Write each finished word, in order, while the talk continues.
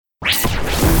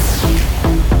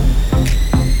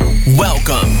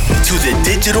Welcome to the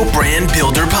Digital Brand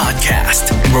Builder Podcast,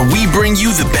 where we bring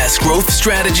you the best growth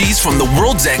strategies from the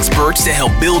world's experts to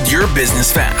help build your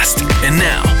business fast. And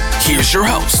now, here's your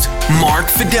host, Mark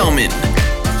Fidelman.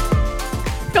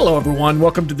 Hello, everyone.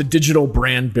 Welcome to the Digital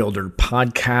Brand Builder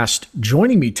Podcast.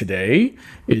 Joining me today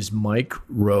is Mike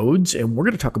Rhodes, and we're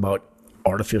going to talk about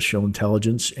artificial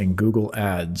intelligence and Google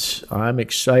Ads. I'm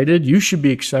excited. You should be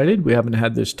excited. We haven't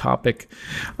had this topic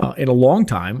in a long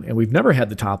time, and we've never had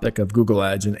the topic of Google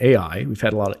Ads and AI. We've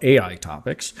had a lot of AI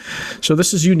topics. So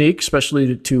this is unique,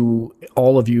 especially to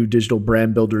all of you digital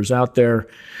brand builders out there.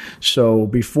 So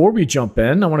before we jump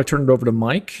in, I want to turn it over to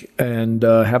Mike and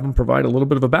have him provide a little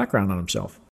bit of a background on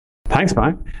himself. Thanks,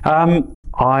 Mike.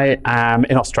 I am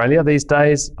in Australia these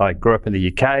days. I grew up in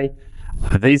the UK.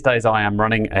 These days, I am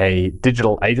running a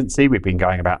digital agency. We've been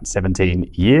going about 17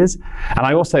 years. And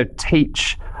I also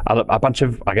teach a bunch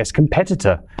of,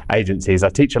 competitor agencies. I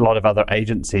teach a lot of other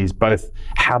agencies both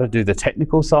how to do the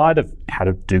technical side of how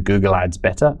to do Google Ads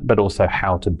better, but also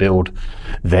how to build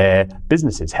their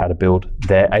businesses, how to build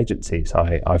their agencies.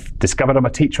 I've discovered I'm a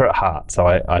teacher at heart, so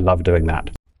I love doing that.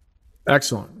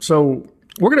 Excellent. So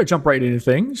we're going to jump right into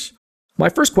things. My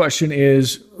first question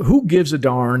is, who gives a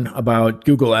darn about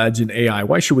Google Ads and AI?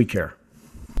 Why should we care?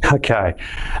 Okay.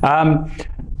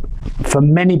 For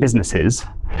many businesses,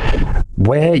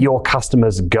 where your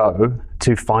customers go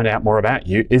to find out more about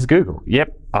you is Google.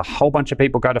 Yep, a whole bunch of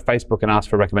people go to Facebook and ask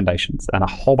for recommendations, and a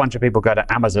whole bunch of people go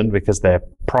to Amazon because they're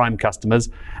Prime customers,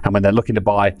 and when they're looking to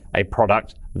buy a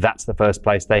product, that's the first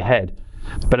place they head.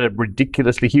 But a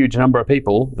ridiculously huge number of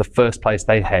people, the first place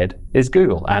they head is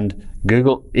Google. And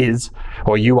Google is,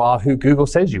 or you are who Google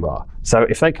says you are. So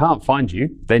if they can't find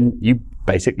you, then you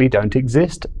basically don't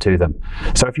exist to them.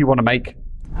 So if you want to make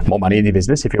more money in your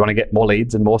business, if you want to get more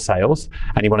leads and more sales,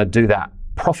 and you want to do that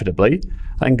profitably,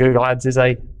 then Google Ads is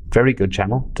a very good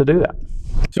channel to do that.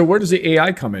 So where does the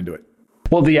AI come into it?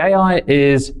 Well, the AI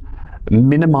is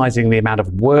minimizing the amount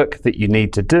of work that you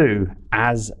need to do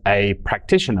as a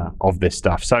practitioner of this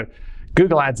stuff. So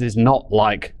Google Ads is not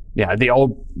like the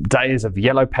old days of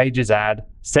Yellow Pages ad,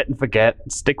 set and forget,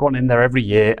 stick one in there every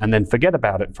year and then forget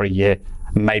about it for a year.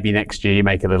 Maybe next year you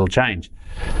make a little change.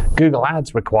 Google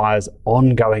Ads requires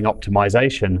ongoing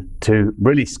optimization to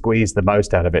really squeeze the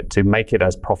most out of it, to make it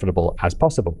as profitable as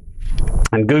possible.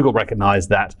 And Google recognized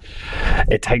that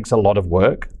it takes a lot of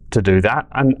work to do that.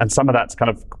 And some of that's kind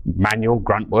of manual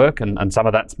grunt work, and some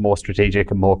of that's more strategic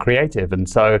and more creative. And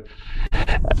so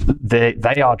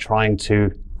they are trying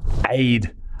to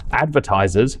aid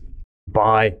advertisers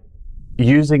by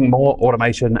using more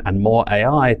automation and more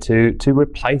AI to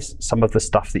replace some of the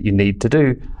stuff that you need to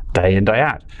do day in, day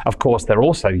out. Of course, they're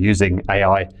also using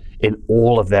AI in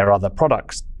all of their other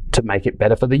products to make it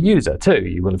better for the user too.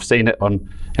 You will have seen it in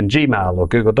Gmail or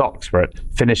Google Docs, where it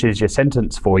finishes your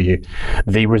sentence for you.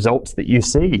 The results that you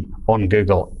see on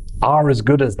Google are as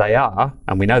good as they are,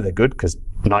 and we know they're good because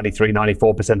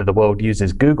 94% of the world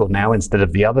uses Google now instead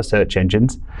of the other search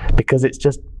engines, because it's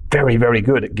just very, very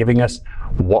good at giving us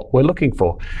what we're looking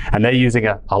for. And they're using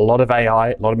a lot of AI,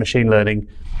 a lot of machine learning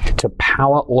to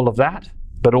power all of that,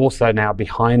 but also now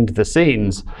behind the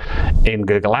scenes in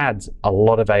Google Ads, a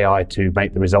lot of AI to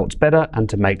make the results better and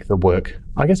to make the work,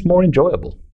 more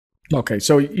enjoyable. Okay,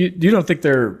 so you don't think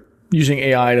they're using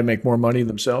AI to make more money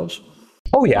themselves?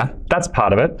 Oh yeah, that's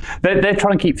part of it. They're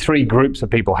trying to keep three groups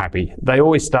of people happy. They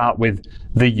always start with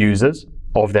the users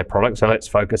of their product. So let's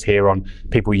focus here on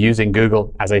people using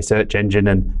Google as a search engine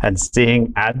and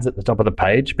seeing ads at the top of the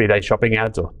page, be they shopping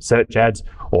ads or search ads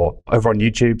or over on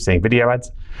YouTube seeing video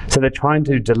ads. So they're trying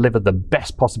to deliver the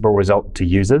best possible result to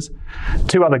users.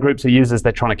 Two other groups of users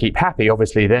they're trying to keep happy,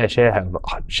 obviously they're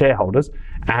shareholders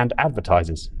and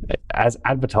advertisers. As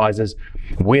advertisers,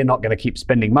 we're not going to keep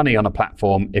spending money on a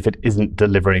platform if it isn't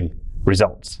delivering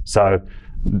results. So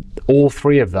all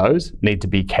three of those need to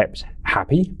be kept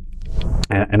happy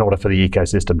in order for the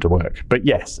ecosystem to work. But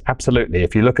yes, absolutely.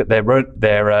 If you look at their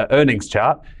earnings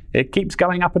chart, it keeps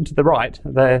going up and to the right.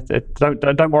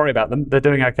 Don't worry about them. They're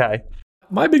doing okay.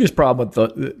 My biggest problem with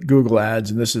the Google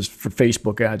Ads, and this is for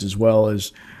Facebook ads as well,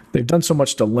 is they've done so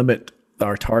much to limit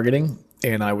our targeting.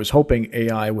 And I was hoping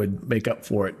AI would make up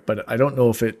for it, but I don't know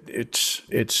if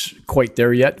it's quite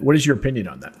there yet. What is your opinion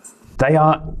on that? They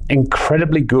are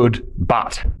incredibly good,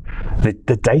 but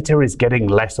the data is getting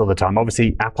less all the time.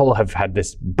 Obviously, Apple have had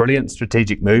this brilliant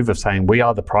strategic move of saying we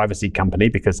are the privacy company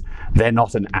because they're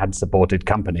not an ad-supported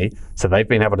company. So they've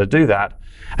been able to do that.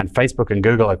 And Facebook and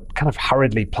Google are kind of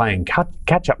hurriedly playing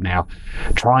catch up now,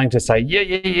 trying to say,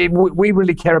 yeah, we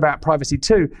really care about privacy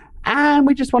too. And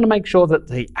we just want to make sure that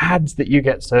the ads that you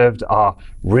get served are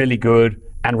really good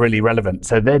and really relevant.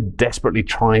 So they're desperately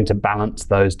trying to balance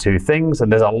those two things.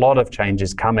 And there's a lot of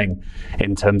changes coming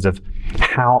in terms of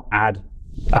how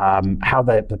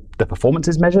the performance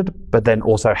is measured, but then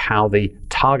also how the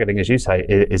targeting, as you say,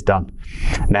 is done.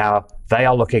 Now, they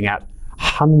are looking at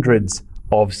hundreds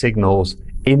of signals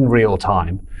in real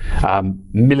time,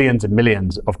 millions and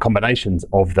millions of combinations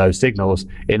of those signals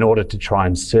in order to try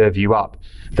and serve you up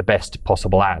the best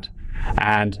possible ad.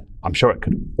 And I'm sure it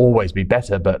could always be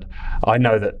better, but I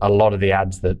know that a lot of the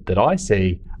ads that I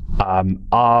see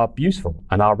are useful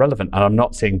and are relevant, and I'm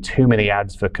not seeing too many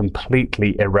ads for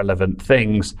completely irrelevant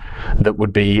things that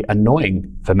would be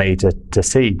annoying for me to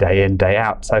see day in, day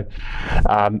out. So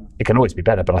it can always be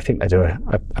better, but I think they do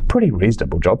a pretty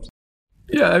reasonable job.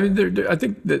 Yeah, I mean, I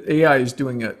think that AI is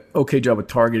doing an okay job of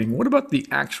targeting. What about the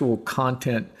actual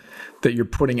content that you're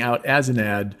putting out as an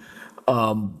ad?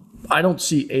 I don't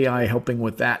see AI helping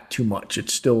with that too much.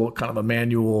 It's still kind of a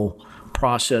manual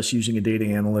process using a data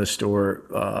analyst or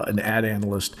an ad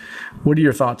analyst. What are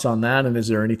your thoughts on that? And is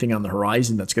there anything on the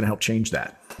horizon that's going to help change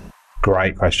that?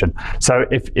 Great question. So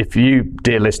if you,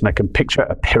 dear listener, can picture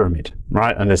a pyramid,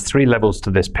 right? And there's 3 levels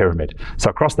to this pyramid. So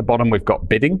across the bottom, we've got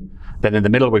bidding. Then in the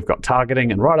middle, we've got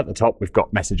targeting. And right at the top, we've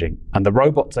got messaging. And the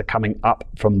robots are coming up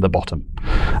from the bottom.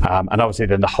 And obviously,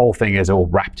 then the whole thing is all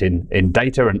wrapped in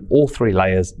data. And all 3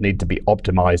 layers need to be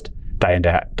optimized day in,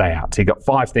 day out. So you've got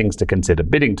 5 things to consider: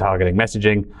 bidding, targeting,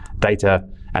 messaging, data,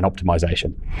 and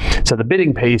optimization. So the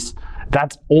bidding piece,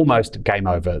 that's almost game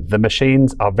over. The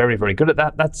machines are very, very good at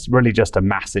that. That's really just a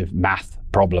massive math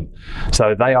problem.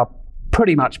 So they are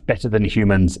pretty much better than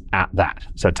humans at that.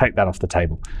 So take that off the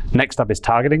table. Next up is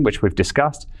targeting, which we've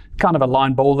discussed. Kind of a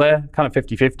line ball there, kind of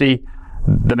 50-50.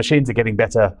 The machines are getting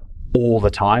better all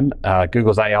the time.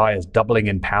 Google's AI is doubling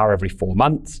in power every 4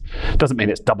 months. Doesn't mean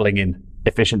it's doubling in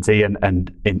efficiency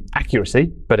and in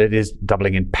accuracy, but it is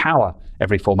doubling in power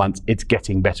every 4 months. It's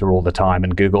getting better all the time,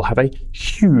 and Google have a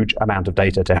huge amount of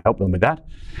data to help them with that.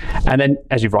 And then,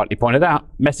 as you've rightly pointed out,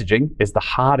 messaging is the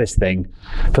hardest thing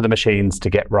for the machines to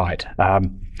get right.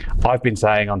 I've been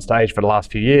saying on stage for the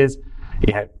last few years,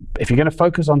 if you're going to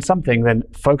focus on something, then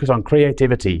focus on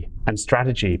creativity and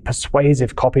strategy,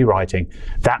 persuasive copywriting.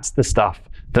 That's the stuff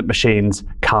that machines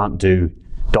can't do, ...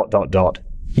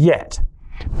 yet.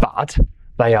 But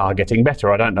they are getting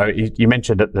better. I don't know, you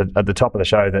mentioned at the top of the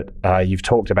show that you've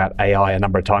talked about AI a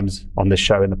number of times on this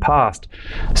show in the past.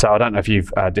 So I don't know if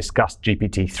you've discussed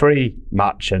GPT-3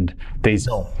 much, and these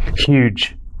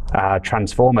huge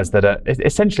transformers that are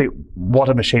essentially what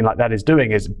a machine like that is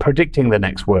doing is predicting the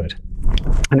next word.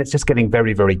 And it's just getting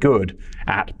very, very good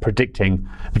at predicting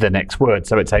the next word.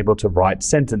 So it's able to write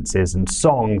sentences and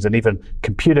songs and even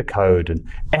computer code and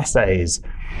essays.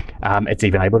 It's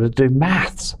even able to do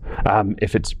maths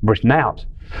if it's written out.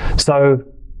 So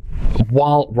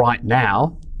while right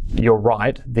now, you're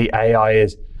right, the AI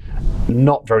is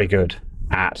not very good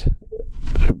at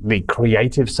the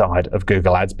creative side of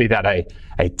Google Ads, be that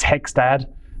a text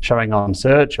ad showing on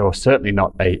search, or certainly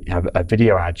not a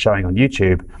video ad showing on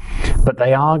YouTube, but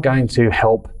they are going to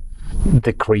help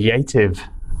the creative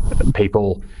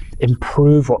people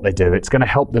improve what they do. It's going to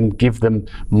help them, give them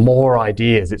more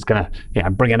ideas. It's going to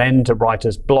bring an end to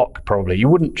writer's block, probably. You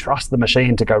wouldn't trust the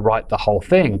machine to go write the whole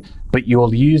thing, but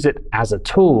you'll use it as a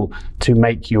tool to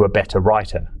make you a better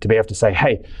writer, to be able to say,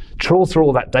 hey, trawl through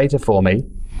all that data for me,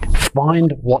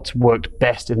 find what's worked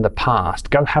best in the past,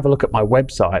 go have a look at my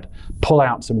website, pull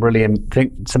out some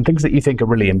things that you think are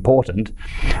really important,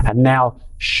 and now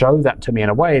show that to me in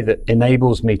a way that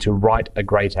enables me to write a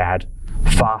great ad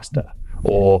faster.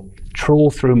 Or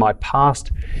trawl through my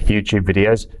past YouTube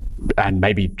videos and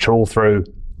maybe trawl through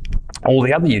all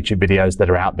the other YouTube videos that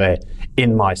are out there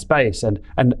in my space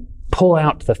and pull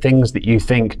out the things that you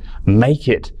think make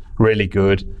it really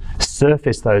good,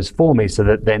 surface those for me so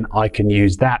that then I can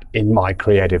use that in my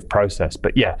creative process.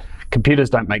 But yeah,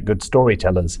 computers don't make good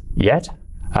storytellers yet.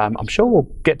 I'm sure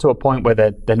we'll get to a point where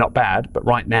they're not bad, but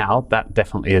right now that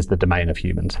definitely is the domain of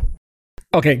humans.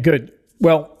 Okay, good.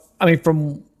 Well, I mean,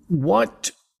 from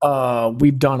what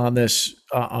we've done on this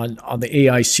on the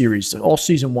AI series, all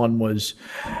season 1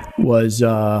 was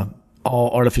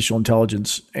all artificial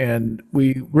intelligence, and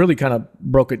we really kind of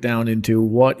broke it down into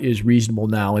what is reasonable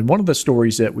now. And one of the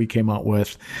stories that we came out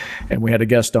with, and we had a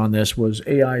guest on this, was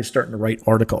AI is starting to write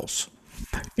articles,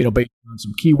 based on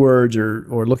some keywords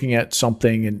or looking at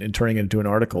something and turning it into an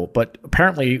article. But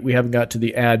apparently we haven't got to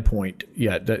the ad point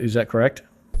yet. Is that correct?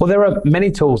 Well, there are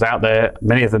many tools out there,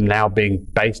 many of them now being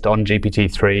based on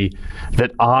GPT-3,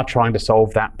 that are trying to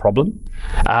solve that problem.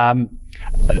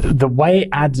 the way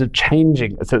ads are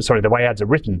changing, the way ads are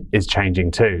written is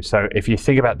changing too. So if you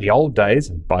think about the old days,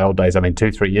 and by old days I mean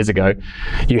 2-3 years ago,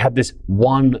 you had this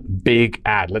one big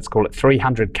ad, let's call it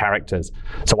 300 characters.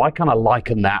 So I kind of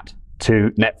liken that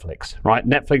to Netflix, right?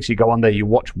 Netflix, you go on there, you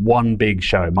watch one big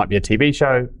show. It might be a TV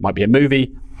show, might be a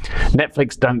movie.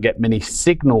 Netflix don't get many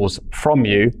signals from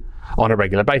you on a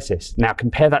regular basis. Now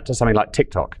compare that to something like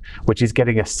TikTok, which is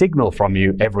getting a signal from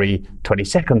you every 20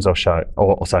 seconds or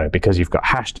so, because you've got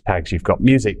hashtags, you've got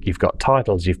music, you've got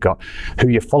titles, you've got who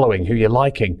you're following, who you're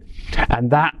liking.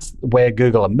 And that's where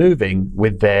Google are moving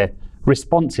with their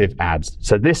responsive ads.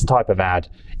 So this type of ad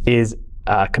is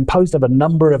composed of a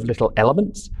number of little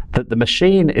elements that the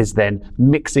machine is then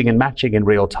mixing and matching in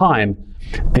real time.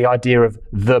 The idea of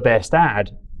the best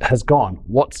ad has gone.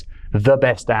 What's the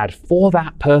best ad for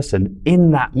that person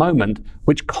in that moment?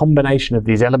 Which combination of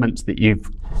these elements that you've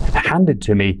handed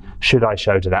to me should I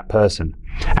show to that person?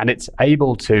 And it's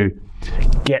able to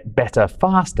get better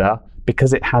faster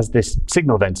because it has this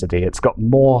signal density. It's got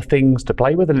more things to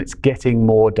play with, and it's getting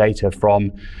more data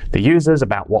from the users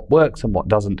about what works and what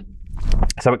doesn't,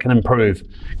 so it can improve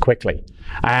quickly.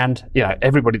 And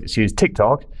everybody that's used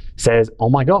TikTok says, oh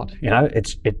my God,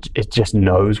 it just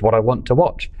knows what I want to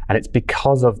watch. And it's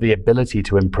because of the ability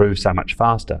to improve so much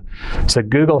faster. So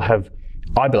Google have,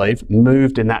 I believe,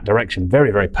 moved in that direction very,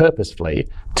 very purposefully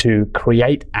to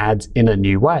create ads in a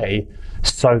new way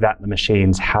so that the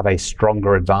machines have a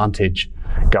stronger advantage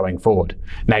going forward.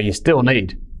 Now, you still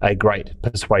need a great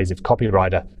persuasive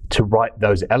copywriter to write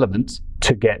those elements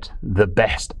to get the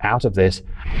best out of this.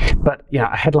 But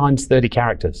a headline's 30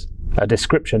 characters. A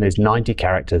description is 90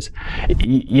 characters.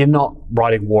 You're not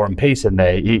writing War and Peace in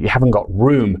there. You haven't got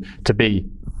room to be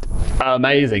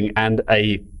amazing, and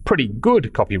a pretty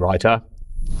good copywriter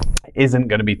isn't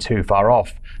going to be too far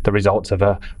off the results of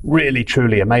a really,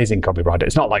 truly amazing copywriter.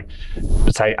 It's not like,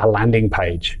 say, a landing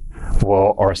page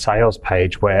or a sales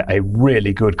page where a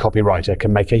really good copywriter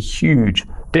can make a huge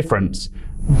difference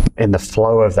in the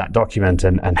flow of that document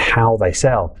and how they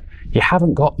sell. You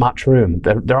haven't got much room.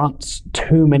 There aren't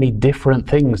too many different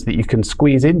things that you can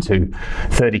squeeze into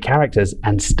 30 characters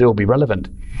and still be relevant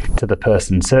to the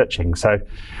person searching. So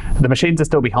the machines are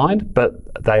still behind,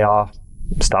 but they are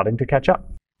starting to catch up.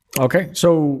 Okay,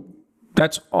 so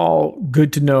that's all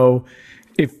good to know.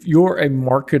 If you're a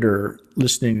marketer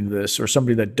listening to this, or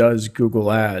somebody that does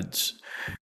Google Ads,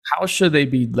 how should they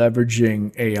be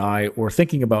leveraging AI or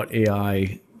thinking about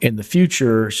AI in the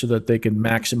future so that they can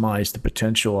maximize the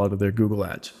potential out of their Google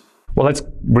Ads? Well, let's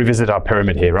revisit our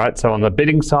pyramid here, right? So on the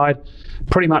bidding side,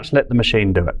 pretty much let the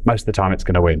machine do it. Most of the time it's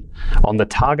going to win. On the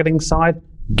targeting side,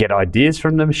 get ideas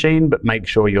from the machine, but make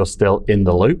sure you're still in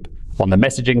the loop. On the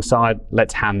messaging side,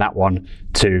 let's hand that one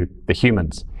to the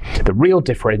humans. The real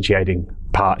differentiating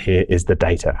part here is the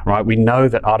data, right? We know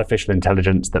that artificial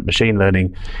intelligence, that machine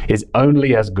learning is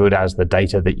only as good as the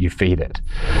data that you feed it.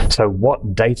 So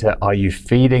what data are you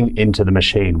feeding into the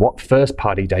machine? What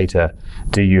first-party data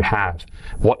do you have?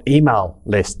 What email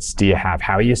lists do you have?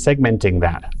 How are you segmenting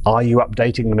that? Are you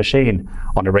updating the machine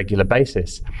on a regular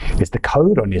basis? Is the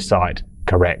code on your site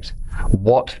correct?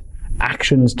 What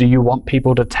actions do you want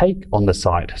people to take on the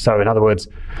site? So in other words,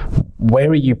 where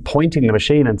are you pointing the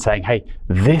machine and saying, hey,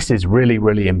 this is really,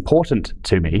 really important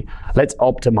to me. Let's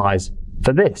optimize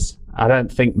for this. I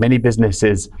don't think many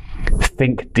businesses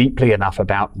think deeply enough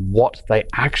about what they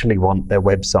actually want their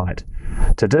website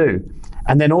to do.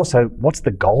 And then also, what's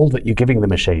the goal that you're giving the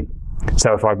machine?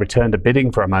 So if I return to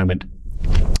bidding for a moment,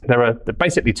 there are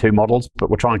basically two models, but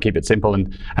we'll try and keep it simple.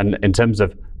 And in terms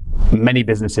of many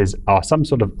businesses are some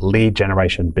sort of lead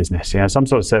generation business, some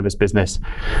sort of service business.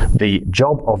 The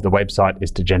job of the website is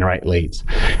to generate leads.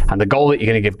 And the goal that you're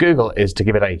going to give Google is to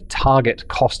give it a target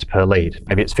cost per lead.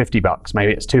 Maybe it's $50,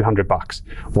 maybe it's $200.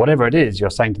 Whatever it is, you're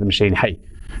saying to the machine, hey,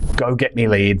 go get me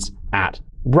leads at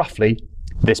roughly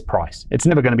this price. It's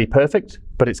never going to be perfect,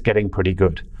 but it's getting pretty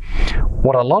good.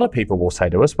 What a lot of people will say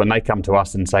to us when they come to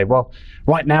us and say, well,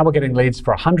 right now we're getting leads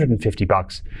for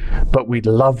 $150, but we'd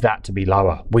love that to be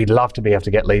lower. We'd love to be able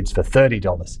to get leads for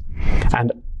 $30.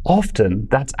 And often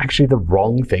that's actually the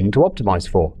wrong thing to optimize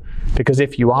for. Because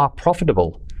if you are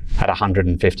profitable at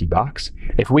 $150,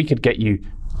 if we could get you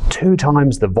 2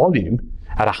 times the volume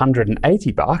at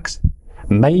 $180,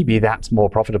 maybe that's more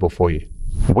profitable for you.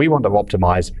 We want to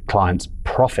optimize clients'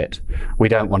 profit. We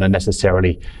don't want to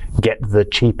necessarily get the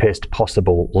cheapest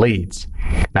possible leads.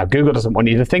 Now, Google doesn't want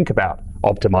you to think about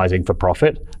optimizing for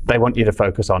profit. They want you to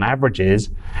focus on averages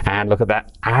and look at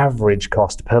that average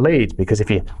cost per lead. Because if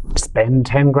you spend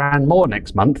 10 grand more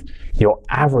next month, your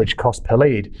average cost per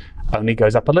lead only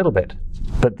goes up a little bit.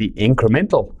 But the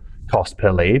incremental cost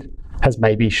per lead has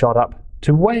maybe shot up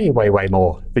to way, way, way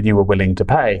more than you were willing to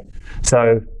pay.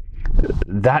 So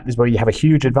that is where you have a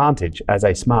huge advantage as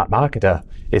a smart marketer,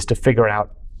 is to figure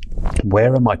out,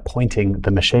 where am I pointing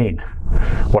the machine?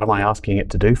 What am I asking it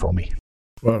to do for me?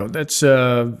 Well, that's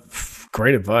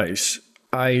great advice.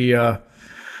 I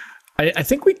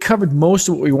think we covered most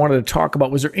of what we wanted to talk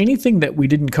about. Was there anything that we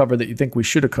didn't cover that you think we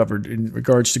should have covered in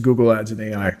regards to Google Ads and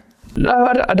AI?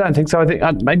 No, I don't think so. I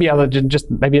think maybe other than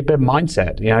just maybe a bit of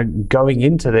mindset, going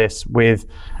into this with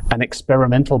an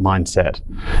experimental mindset,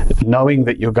 knowing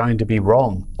that you're going to be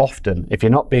wrong often. If you're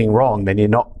not being wrong, then you're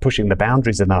not pushing the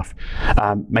boundaries enough,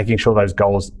 making sure those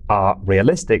goals are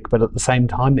realistic, but at the same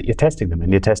time that you're testing them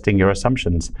and you're testing your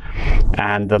assumptions.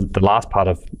 And the last part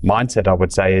of mindset, I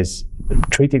would say, is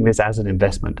treating this as an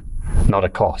investment, not a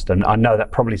cost. And I know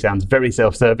that probably sounds very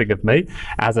self-serving of me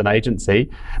as an agency,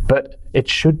 but it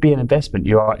should be an investment.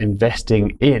 You are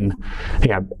investing in,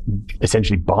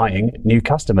 essentially buying new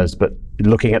customers, but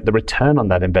looking at the return on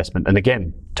that investment. And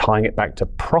again, tying it back to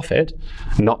profit,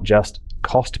 not just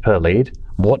cost per lead.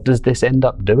 What does this end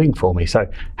up doing for me? So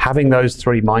having those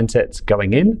three mindsets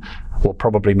going in will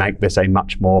probably make this a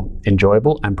much more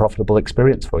enjoyable and profitable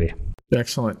experience for you.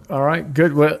 Excellent. All right,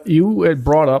 good. Well, you had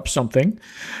brought up something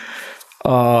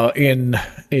in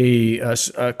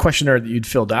a questionnaire that you'd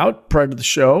filled out prior to the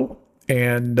show,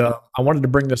 and I wanted to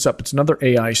bring this up. It's another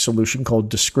AI solution called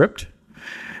Descript.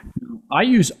 I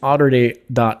use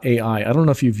Otter.ai. I don't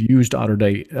know if you've used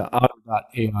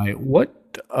Otter.ai.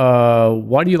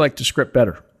 Why do you like Descript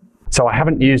better? So I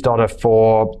haven't used Otter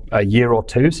for a year or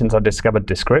two since I discovered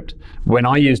Descript. When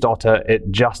I used Otter, it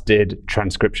just did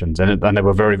transcriptions, and they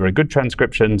were very, very good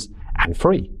transcriptions and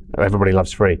free. Everybody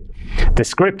loves free.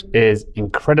 Descript is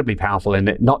incredibly powerful, and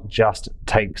it not just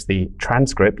takes the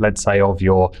transcript, let's say, of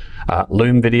your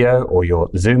Loom video or your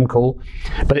Zoom call,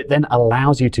 but it then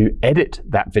allows you to edit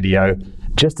that video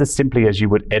just as simply as you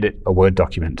would edit a Word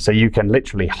document. So you can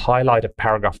literally highlight a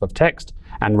paragraph of text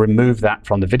and remove that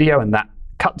from the video, and that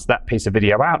cuts that piece of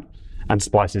video out and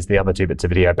splices the other two bits of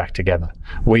video back together.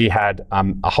 We had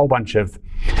a whole bunch of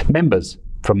members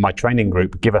from my training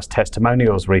group give us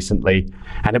testimonials recently,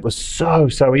 and it was so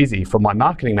easy for my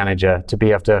marketing manager to be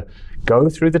able to go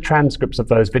through the transcripts of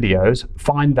those videos,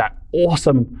 find that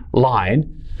awesome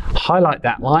line, highlight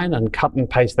that line, and cut and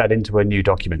paste that into a new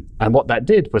document. And what that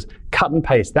did was cut and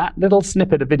paste that little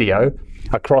snippet of video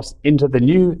across into the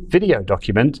new video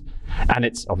document. And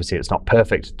it's not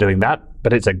perfect doing that,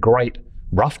 but it's a great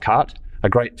rough cut, a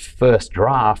great first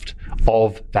draft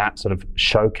of that sort of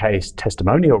showcase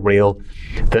testimonial reel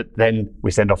that then we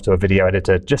send off to a video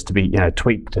editor just to be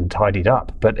tweaked and tidied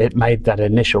up. But it made that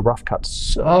initial rough cut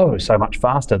so much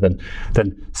faster than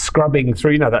scrubbing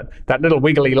through that little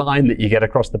wiggly line that you get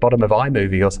across the bottom of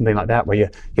iMovie or something like that, where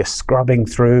you're scrubbing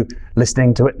through,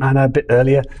 listening to it a bit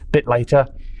earlier, bit later.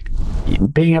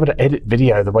 Being able to edit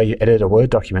video the way you edit a Word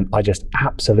document, I just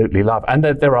absolutely love. And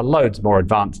there are loads more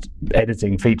advanced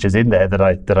editing features in there that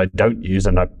I don't use,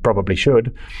 and I probably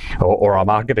should, or our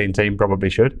marketing team probably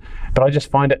should. But I just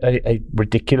find it a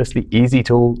ridiculously easy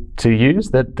tool to use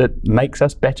that makes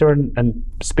us better and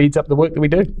speeds up the work that we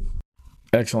do.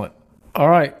 Excellent. All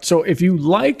right. So if you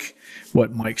like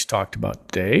what Mike's talked about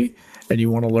today, and you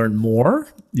want to learn more,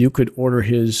 you could order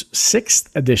his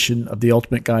 6th edition of the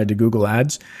Ultimate Guide to Google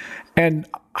Ads. And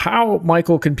how,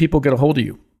 Michael, can people get a hold of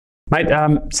you? Mate,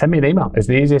 send me an email. It's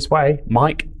the easiest way.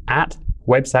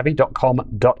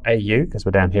 mike@websavvy.com.au, because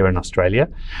we're down here in Australia.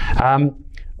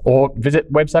 Or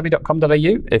visit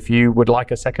websavvy.com.au if you would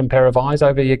like a second pair of eyes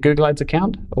over your Google Ads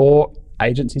account, or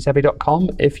agencysavvy.com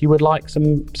if you would like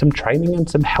some training and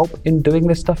some help in doing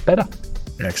this stuff better.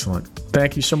 Excellent.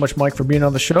 Thank you so much, Mike, for being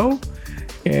on the show.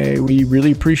 We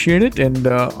really appreciate it. And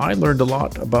I learned a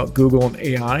lot about Google and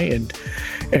AI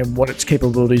and what its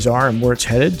capabilities are and where it's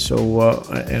headed. So,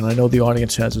 and I know the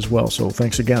audience has as well. So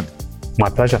thanks again. My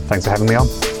pleasure. Thanks for having me on.